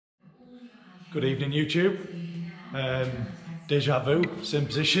Good evening, YouTube. Deja vu, same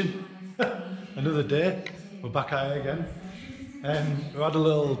position. Another day, we're back at it again. We had a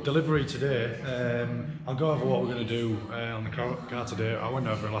little delivery today. I'll go over what we're going to do on the car today. I went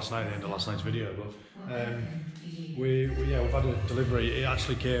over it last night at the end of last night's video, but we've had a delivery. It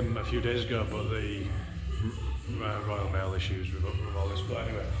actually came a few days ago, but the Royal Mail issues with all this. But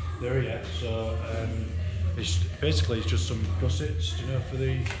anyway, they're here. So it's just some gussets, you know, for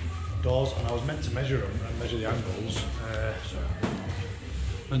the doors, and I was meant to measure them and measure the angles.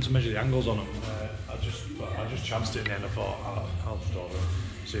 Meant to measure the angles on them. I just chanced it in the end. I thought I'll just order them,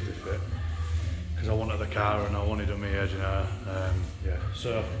 see if they fit, because I wanted the car and I wanted them here, you know. Yeah.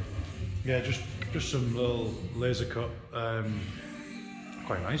 So yeah, just some little laser cut.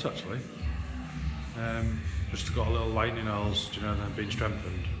 Quite nice actually. Just got a little lightning holes, you know, then being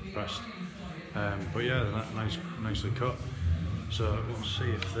strengthened, pressed. But yeah, they're nicely cut. So we'll see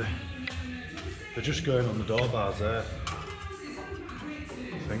if they're just going on the door bars there,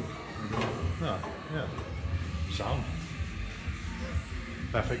 I think. Oh, yeah. Sound.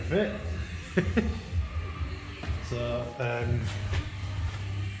 Perfect fit. So,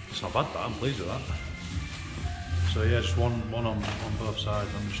 it's not bad that, I'm pleased with that. So yeah, just one on both sides.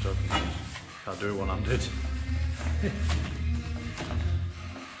 I'm just hoping I'll do it one-handed.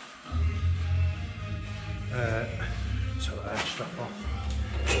 So strap off.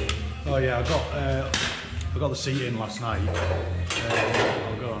 Oh yeah, I got the seat in last night.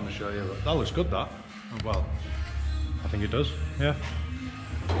 I'll go on and show you. But that looks good. That. Well, I think it does. Yeah.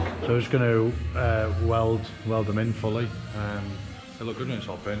 So I'm just going to weld them in fully. They look good when it's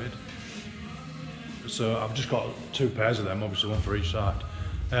all painted. So I've just got two pairs of them, obviously one for each side.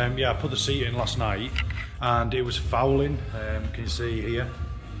 Yeah, I put the seat in last night, and it was fouling. Can you see here?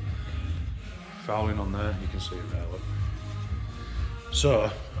 Fouling on there. You can see it there. Look.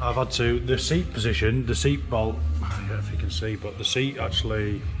 So I've had to, the seat position, the seat bolt, I don't know if you can see, but the seat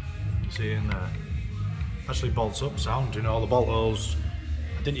actually, see in there, actually bolts up sound, you know, all the bolt holes.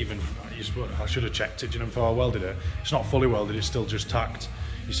 I didn't even, I should have checked it, you know, before I welded it. It's not fully welded, it's still just tacked.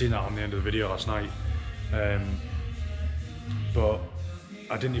 You seen that on the end of the video last night. But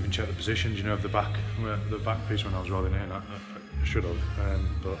I didn't even check the positions, you know, of the back piece when I was welding it in. I should have,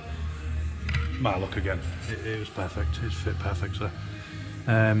 but my luck again. It was perfect, it fit perfectly.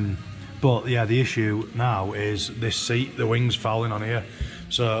 But yeah, the issue now is this seat, the wing's fouling on here.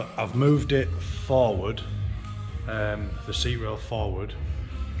 So I've moved it forward, the seat rail forward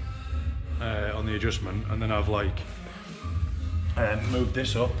on the adjustment, and then I've like moved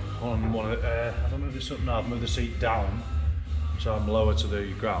this up on one of the, have I moved this up? No, I've moved the seat down, so I'm lower to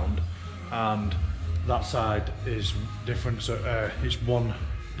the ground, and that side is different, so it's one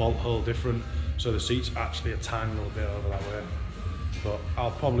bolt hole different, so the seat's actually a tiny little bit over that way. But I'll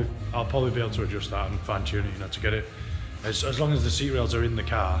probably be able to adjust that and fine tune it, you know, to get it as long as the seat rails are in the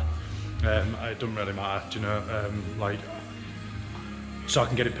car. It doesn't really matter, you know, like, so I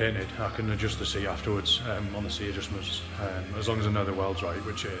can get it painted. I can adjust the seat afterwards on the seat adjustments, as long as I know the weld's right,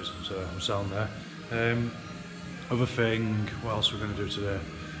 which it is. So I'm selling there. Other thing, what else are we going to do today?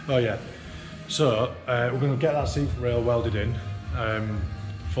 Oh yeah, so we're going to get that seat rail welded in.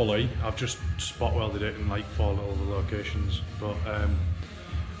 Fully. I've just spot welded it in like 4 little locations, but I'm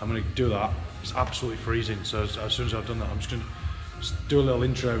going to do that. It's absolutely freezing, so as soon as I've done that, I'm just going to do a little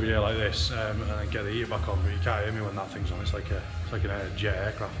intro video like this, and then get the heater back on. But you can't hear me when that thing's on. It's like a jet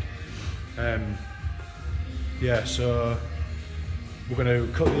aircraft. Yeah, so we're going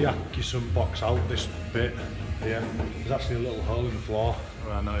to cut the Akisum box out. This bit here. There's actually a little hole in the floor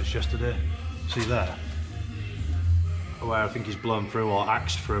where I noticed yesterday. See there? Where I think he's blown through or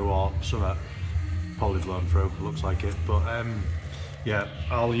axed through or something. Probably blown through, looks like it. But yeah,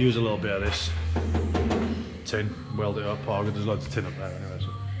 I'll use a little bit of this tin, weld it up. Oh, there's loads of tin up there anyway,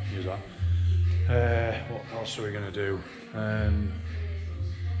 so use that. What else are we going to do?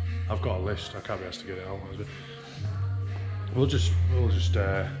 I've got a list, I can't be asked to get it out. We'll just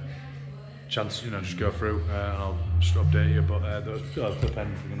chance, you know, just go through and I'll just update you. But those clip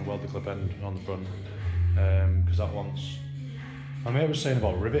end, we're going to weld the clip end on the front. Because that wants, I mean, I was saying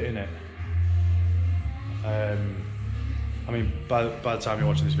about riveting it. I mean, by the time you're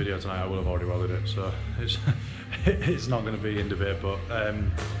watching this video tonight, I will have already welded it, so it's not going to be in debate. But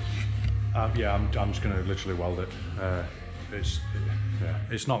yeah, I'm just going to literally weld it.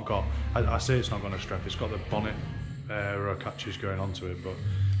 It's not got. I say it's not got a strap. It's got the bonnet row catches going onto it, but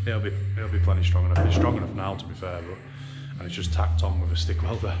it'll be plenty strong enough. It's strong enough now, to be fair, but and it's just tacked on with a stick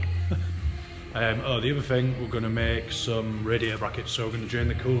welder. Oh, the other thing, we're going to make some radiator brackets, so we're going to drain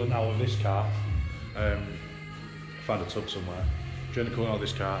the coolant out of this car. Find a tub somewhere, drain the coolant out of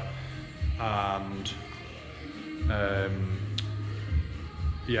this car, and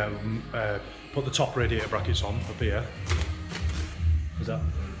put the top radiator brackets on up here. Is that?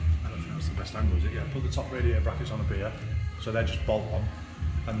 I don't think that's the best angle, is it? Yeah, put the top radiator brackets on up here, so they're just bolt on,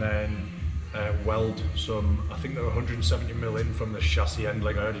 and then weld some, I think they're 170mm in from the chassis end,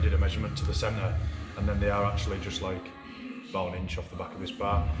 like I already did a measurement to the centre, and then they are actually just like about an inch off the back of this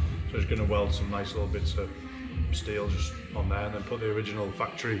bar. So I'm just going to weld some nice little bits of steel just on there, and then put the original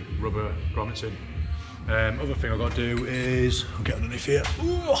factory rubber grommets in. Other thing I've got to do is, I'll get underneath here.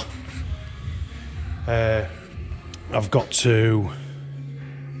 I've got to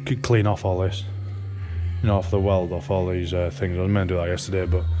clean off all this, you know, off the weld, off all these things. I was meant to do that yesterday,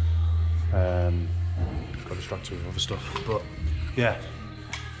 but got distracted with other stuff. But yeah,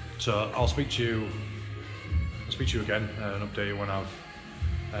 so I'll speak to you again and update you when I've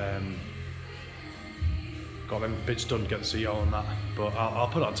got them bits done to get the seat on and that. But I'll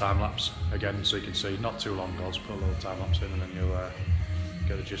put it on time lapse again so you can see. Not too long, I'll just put a little time lapse in, and then you'll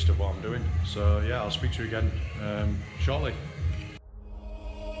get the gist of what I'm doing. So yeah, I'll speak to you again shortly.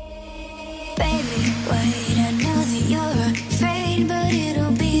 Baby, wait, I know that you're afraid, but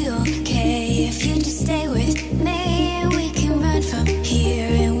it'll be okay if you just stay with me, and we can run from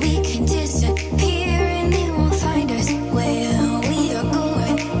here, and we can disappear, and they won't find us where we are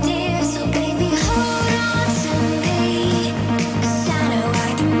going, dear. So baby, hold on to me, 'cause I know I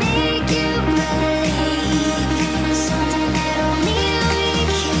can make you believe in something that only we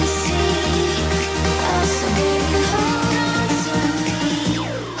can see. Oh, so baby, hold on to me,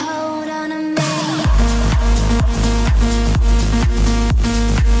 hold on to me.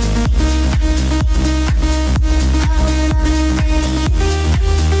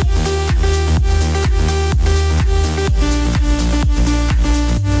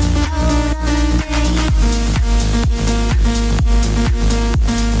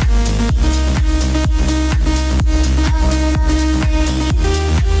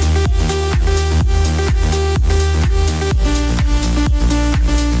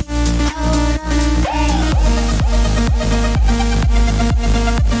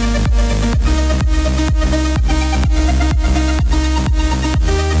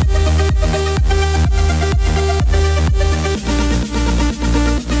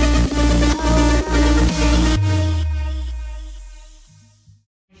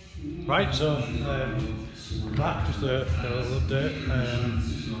 Right, so back, just a little update.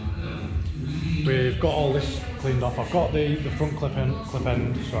 We've got all this cleaned off. I've got the front clip end,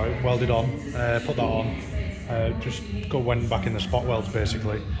 welded on, put that on. Just went back in the spot welds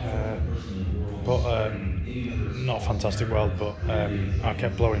basically. Not a fantastic weld, but I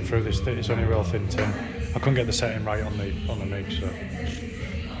kept blowing through this. It's only real thin tin. I couldn't get the setting right on the MIG, so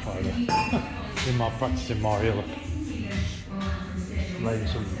whatever. Been more practicing more here. Look, laying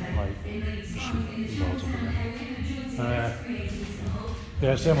some welds up again.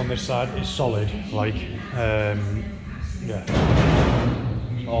 Yeah, same on this side. It's solid. Like yeah,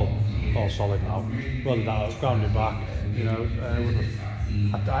 all solid now. Welded that up, ground it back. You know,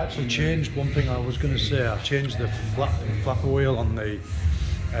 I actually changed one thing I was going to say. I changed the flapper wheel on the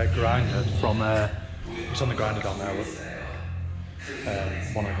grinder from it's on the grinder down there. Look,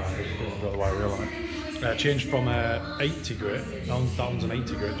 one of the grinders got the wire wheel on it. Changed from 80 grit. That one's an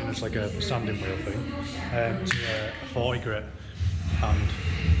 80 grit, you know, it's like a sanding wheel thing, to a 40 grit, and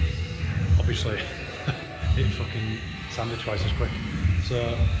obviously it fucking sanded twice as quick.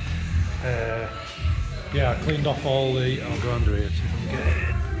 So yeah, I cleaned off all the. I'll go under here so I can get it.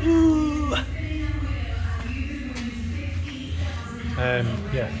 Ooh.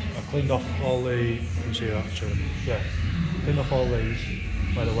 Yeah, I cleaned off all the. You can see that actually. Yeah, cleaned off all these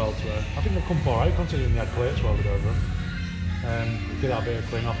where the welds were. I think they've come alright considering they had plates welded over them. Did that bit of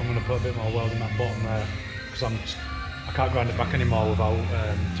clean off. I'm going to put a bit more weld in that bottom there because I can't grind it back anymore without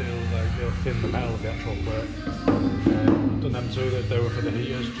it'll thin the metal of the actual plate. Done them too. They were for the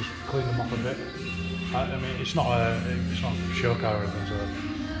heaters. Just clean them off a bit. I mean, it's not a show car or anything, so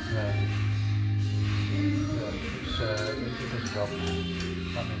yeah, it does the job.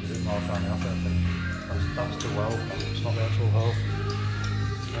 That needs a bit more shiny off it, I think. That's too well, it's not the actual hole.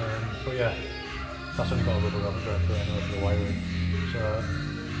 But yeah, that's only got a rubber going through anyway for the wiring. So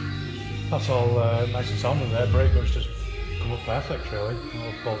that's all nice and sound in there. Brake guts just come up perfect really.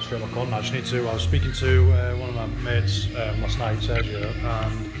 I'll bolt straight lock on. I was speaking to one of my mates last night, Sergio,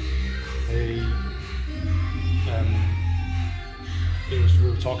 and we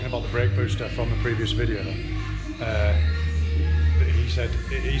were talking about the brake booster from the previous video. He said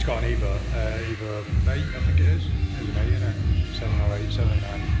he's got an Evo 8, I think it is. It's an 8, isn't it? 7 or 8, 7 or 9.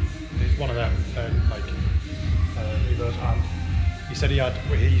 It's one of them, Evos, and he said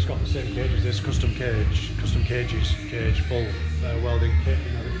he's got the same cage as this custom cage full welding kit,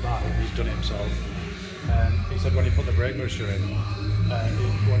 you know, that you buy. He's done it himself. He said when he put the brake booster in,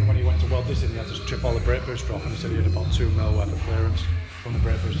 when he went to weld this in, he had to strip all the brake booster off, and he said he had about 2 mil worth of clearance from the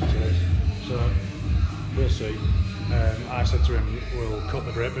brake booster to this. So we'll see. I said to him, we'll cut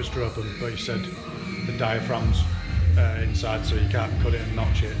the brake booster open, but he said the diaphragm's inside, so you can't cut it and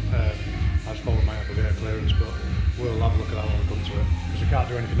notch it. I just thought we might have a bit of clearance, but we'll have a look at that when we come to it, because we can't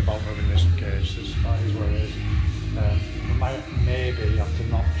do anything about moving this cage. That is where it is. We might maybe have to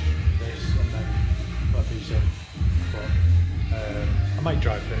notch this and then put a piece in, but I might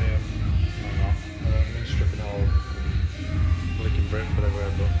drive it in. I mean, stripping all leaking brake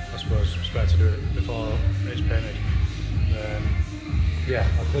everywhere, but I suppose it's better to do it before it's painted. Yeah,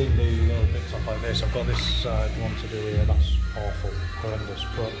 I'll clean the little bits off like this. I've got this side one to do here, that's awful, horrendous,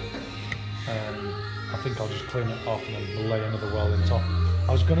 but I think I'll just clean it off and then lay another weld in top.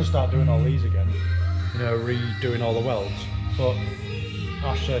 I was going to start doing all these again, you know, redoing all the welds, but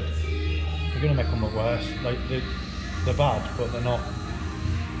Ash said they're going to make them look worse. Like they're bad, but they're not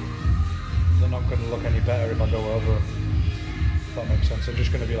going to look any better if I go over them. If that makes sense. They're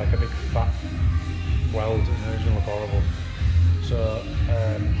just going to be like a big fat weld, and it's going to look horrible. So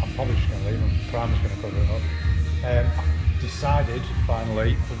I'm probably just going to leave them. Primer's going to cover it up. I've decided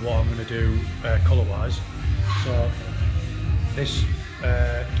finally what I'm going to do colour-wise. So this,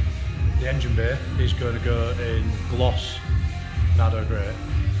 the engine bay is going to go in gloss Nardo grey,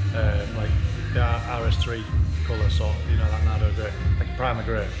 like the RS3 colour, sort of, you know, that Nardo grey, like a primer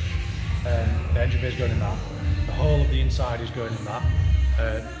grey. The engine bay is going in that. The whole of the inside is going in that.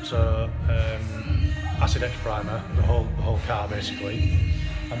 Acid etch primer, the whole car basically,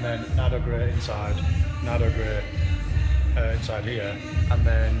 and then Nardo grey inside, Nardo grey inside here, and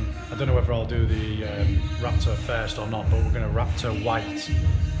then I don't know whether I'll do the Raptor first or not, but we're going to Raptor white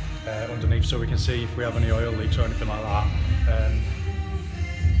underneath, so we can see if we have any oil leaks or anything like that.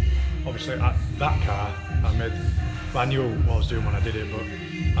 Obviously, that car I knew what I was doing when I did it, but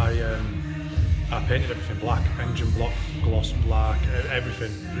I painted everything black, engine block, gloss black,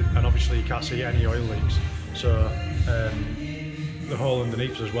 everything, and obviously you can't see any oil leaks. So the whole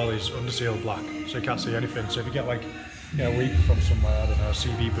underneath as well is undersealed black, so you can't see anything. So if you get like, you know, a leak from somewhere, I don't know, a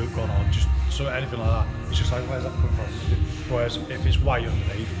CV boot gone on, just so anything like that, it's just like, where's that coming from? Whereas if it's white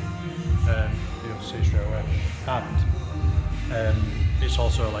underneath, you'll see straight away. And it's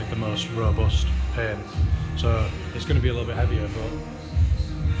also like the most robust paint, so it's going to be a little bit heavier, but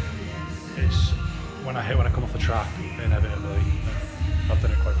it's when I come off the track, inevitably, I've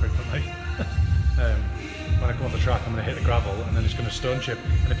done it quite frequently. When I come off the track, I'm going to hit the gravel, and then it's going to stone chip.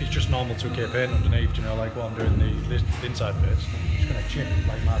 And if it's just normal 2K paint underneath, you know, like what I'm doing the inside bits, it's going to chip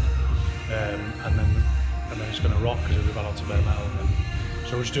like mad, and then it's going to rot because it'll be onto bare metal. And then,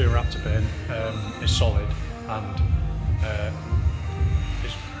 so we're just doing Raptor paint. It's solid, and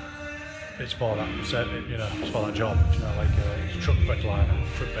it's for that, you know, it's for that job, you know, like truck bed liner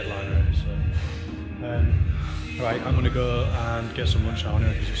it is. So. Right, I'm going to go and get some lunch now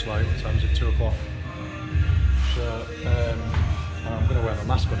anyway, because it's like, what time is it, 2 o'clock? So I'm going to wear my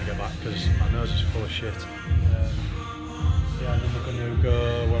mask when I get back because my nose is full of shit. Yeah, and then we're going to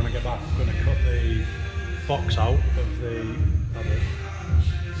go, when I get back, I'm going to cut the box out of the,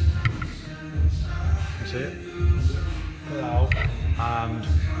 see it? Cut it out and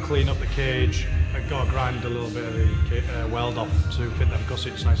clean up the cage. I've got to grind a little bit of the weld off to fit them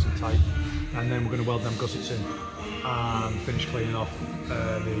gussets nice and tight, and then we're going to weld them gussets in and finish cleaning off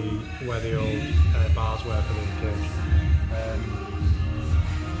where the old bars were for the cage.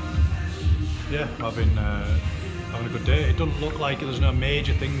 Yeah, I've been having a good day. It doesn't look like there's no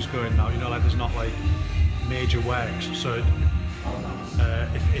major things going now, you know, like there's not like major works. So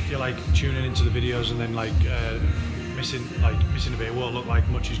if you're like tuning into the videos and then like missing a bit, it won't look like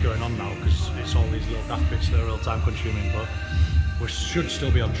much is going on now because it's all these little daft bits that are real time consuming, but we should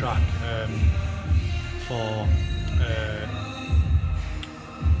still be on track for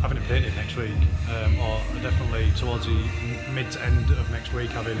having it painted next week, or definitely towards the mid to end of next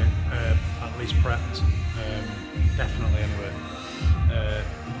week having it at least prepped, definitely anyway.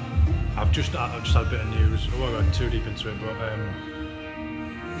 I've just had a bit of news. I won't go too deep into it, but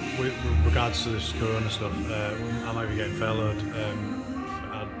with regards to this corona stuff, I might be getting furloughed.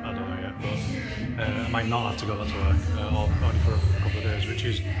 I don't know yet, but I might not have to go back to work, or only for a couple of days, which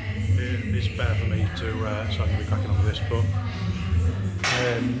is it's better for me to so I can be cracking on with this. But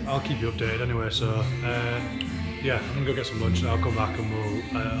I'll keep you updated anyway. So yeah, I'm gonna go get some lunch and I'll come back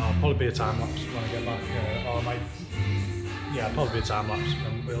and I'll probably be a time lapse when I get back, or I might. Yeah, it'll probably be a time lapse,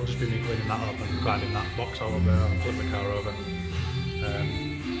 and it'll just be me cleaning that up and grinding that box out of there and flip the car over.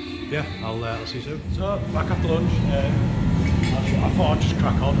 Yeah, I'll see you soon. So back after lunch, I thought I'd just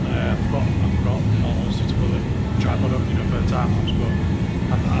crack on. I forgot honestly to put the tripod up, you know, for the time lapse. But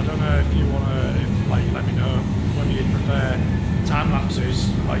I don't know if you wanna, let me know whether you prefer time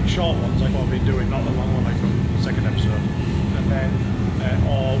lapses, like short ones, like what I've been doing, not the long one like from the second episode, and then,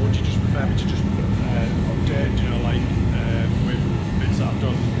 or would you just prefer me to just update, you know, like with bits that I've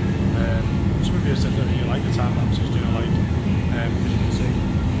done. Some of you said that you like the time lapses, you know, like as you can see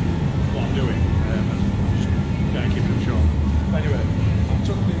what I'm doing. Just gotta keep it short. But anyway, I've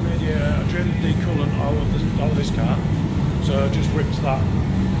took the radiator, I drained the coolant out of this car, so just whipped that,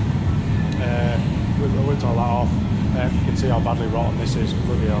 whipped all that off. You can see how badly rotten this is,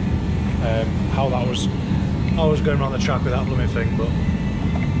 bloody hell. How that was, I was going around the track with that blooming thing, but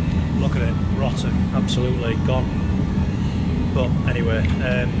look at it, rotten, absolutely gone. But anyway,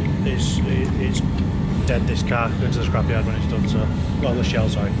 it's dead, this car. Go to the scrapyard when it's done, so, well, the shell,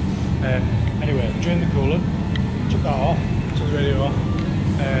 sorry. Anyway, drained the coolant, took that off, took the radiator off,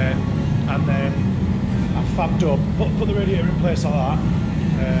 and then I fabbed up, put the radiator in place like that,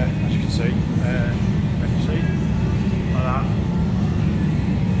 as you can see, like that.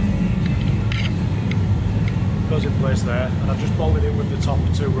 Goes in place there, and I've just bolted it with the top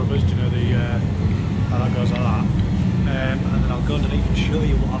two rubbers, you know, how that goes like that. And then I'll go underneath and show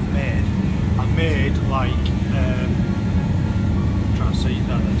you what I've made. I've made like, trying to see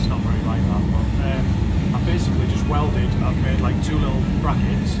that it's not very like that, but I've basically just welded, I've made like two little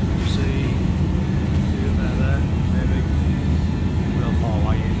brackets, you see it there, maybe, real far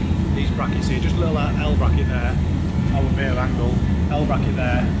light. These brackets here, just a little L bracket there, at a bit of angle, L bracket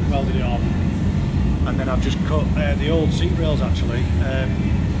there, welded it on, and then I've just cut the old seat rails actually,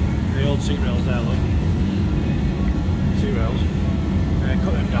 the old seat rails there, look. Seat rails,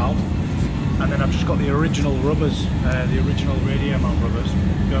 cut them down, and then I've just got the original rubbers, the original radiator mount rubbers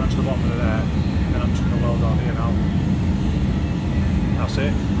going to the bottom of there, and then I'm just going to weld down here now. That's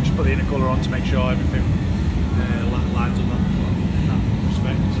it. Just put the intercooler on to make sure everything lines up in that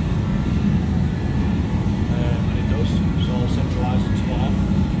respect, and it does. It's all centralised and spot on.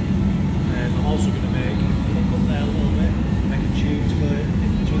 I'm also going to make a look up there a little bit, make a tube to go in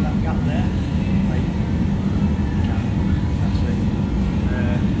between that gap there. Like,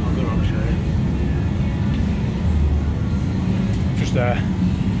 I'll go around and show you. Just there.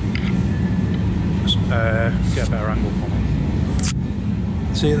 Get a better angle from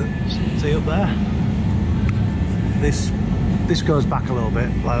it. See up there? This goes back a little bit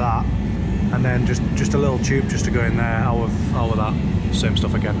like that, and then just a little tube just to go in there out of that. Same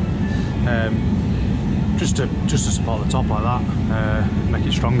stuff again. Just to support the top like that, make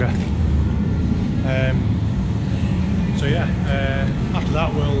it stronger. So yeah, after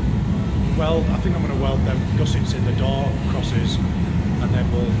that we'll weld, I think I'm going to weld them gussets in the door crosses, and then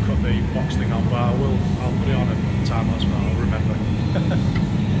we'll cut the box thing on, but I'll put it on a time lapse, but I'll remember.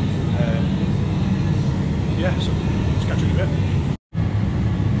 Yeah, so let's catch you in a bit.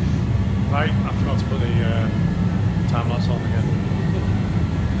 Right, I forgot to put the time lapse on again.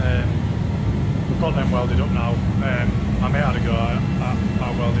 We've got them welded up now. I may have to go at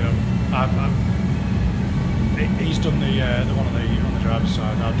welding them. He's done the one on the driver's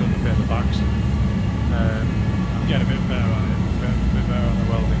side. I've done the bit of the backs. I'm getting a bit better at it, a bit better on the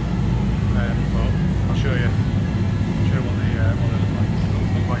welding. But I'll show you what they look like.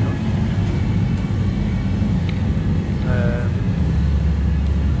 Look quite good.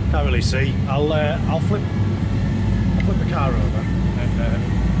 Can't really see. I'll flip the car over and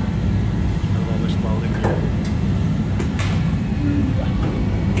have all this welding here.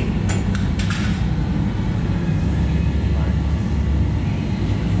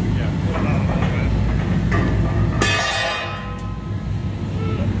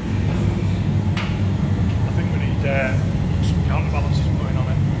 Some counterbalances putting on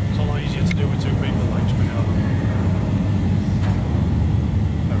it. It's a lot easier to do with two people, like just bring it over.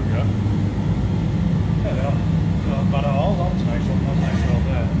 There we go. There they are. Not bad at all. That's nice one. That's nice weld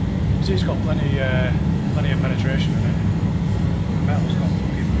there. See, it's got plenty of penetration in it. The metal's got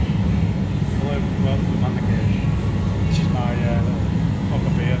fucking well over the man gauge. This is my little fuck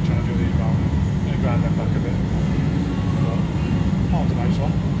up here trying to do these round. I'm going to grind them back a bit. But that one's a nice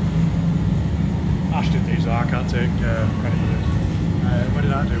one. Ash did these, so I can't take credit for this. Where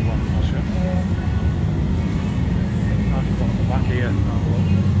did I do one? I'll show you. I did one at the back here. Have a look.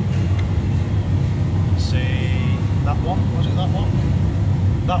 See that one? Was it that one?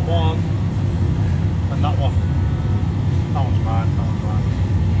 That one and that one. That one's mine. That one's mine.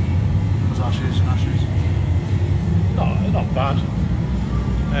 There's Ash's and Ash's. Not bad.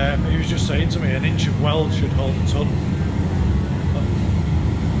 He was just saying to me an inch of weld should hold a ton.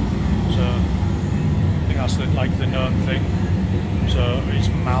 that's like the known thing. So it's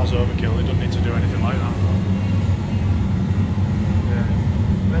miles overkill. It doesn't need to do anything like that. Yeah.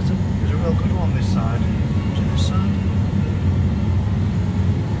 There's a real good one this side. Is it this side?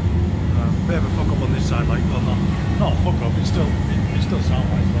 Bit of a fuck up on this side, like, well, not a fuck up. It still sounds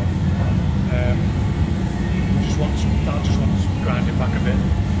like that. Just wants grinding back a bit,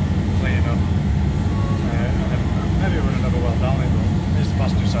 cleaning up, and then maybe run another weld down it. But it's the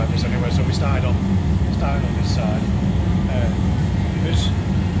passenger side of this anyway. So we started on this side. Because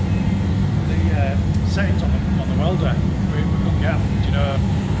the settings on the welder, we couldn't get them, you know,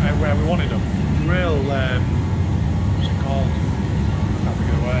 where we wanted them. Real, what's it called? I can't think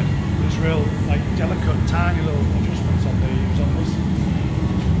of the word. There's real, like, delicate, tiny little adjustments on the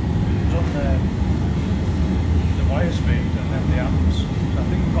wire speed and then the amps. So I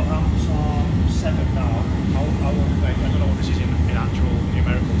think we've got amps on 7 now. I don't know what this is in actual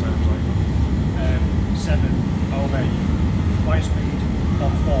numerical terms, like 7 over 8. Wire speed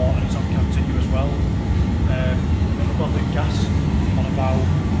on 4 and it's on continuous weld. And then we've got the gas on about,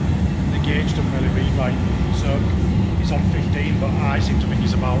 the gauge doesn't really read right, so it's on 15, but I seem to think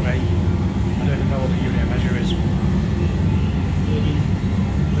it's about 8. I don't even know what the unit of measure is. Maybe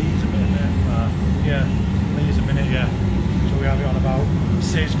Lee's a minute there. Yeah, Lee's a minute, yeah. So we have it on about, it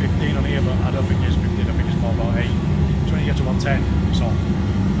says 15 on here, but I don't think it's 15, I think it's more about 8. So when you get to 110, it's on.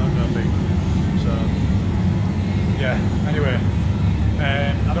 No big. So, yeah, anyway.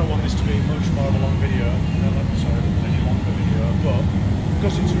 I don't want this to be much more of a long video, any longer video, but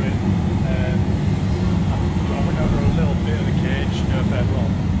gussets are in. I went over a little bit of the cage, no fair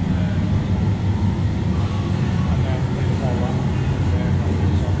wrong. And then leave it all around.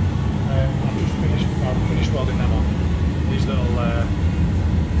 I've finished welding them on. These little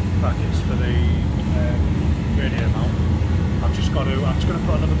brackets for the radiator mount. I'm just going to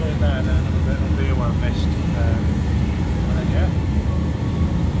put another bit in there and then another bit up here where I missed. And then yeah.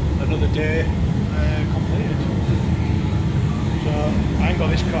 Another day completed. So I ain't got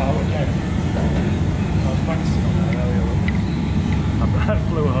this car out again. I was practicing on there earlier. I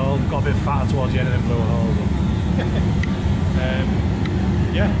blew a hole, got a bit fatter towards the end and then blew a hole.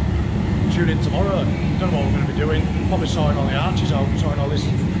 Yeah, tune in tomorrow. Don't know what we're going to be doing. Probably sorting all the arches out, sorting all this,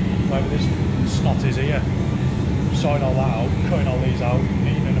 whatever this snot is here. Sorting all that out, cutting all these out,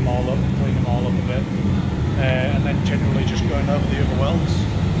 neatening them all up, cleaning them all up a bit. And then generally just going over the other welds.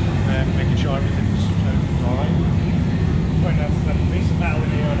 Making sure everything's alright. Putting a piece of metal in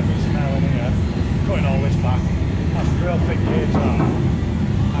here and a piece of metal in here. Cutting all this back. That's real thick gauge that.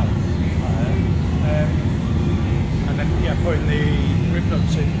 And then yeah, putting the rib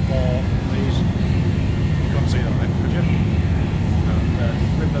nuts in for these. You can't see that then, could you? No,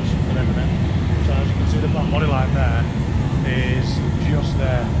 rib nuts for them then. So as you can see the front body line there is just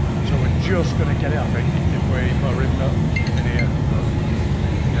there. So we're just going to get it, I think, if we put a rib nut in here.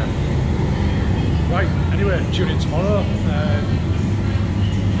 Right, anyway, tune in tomorrow.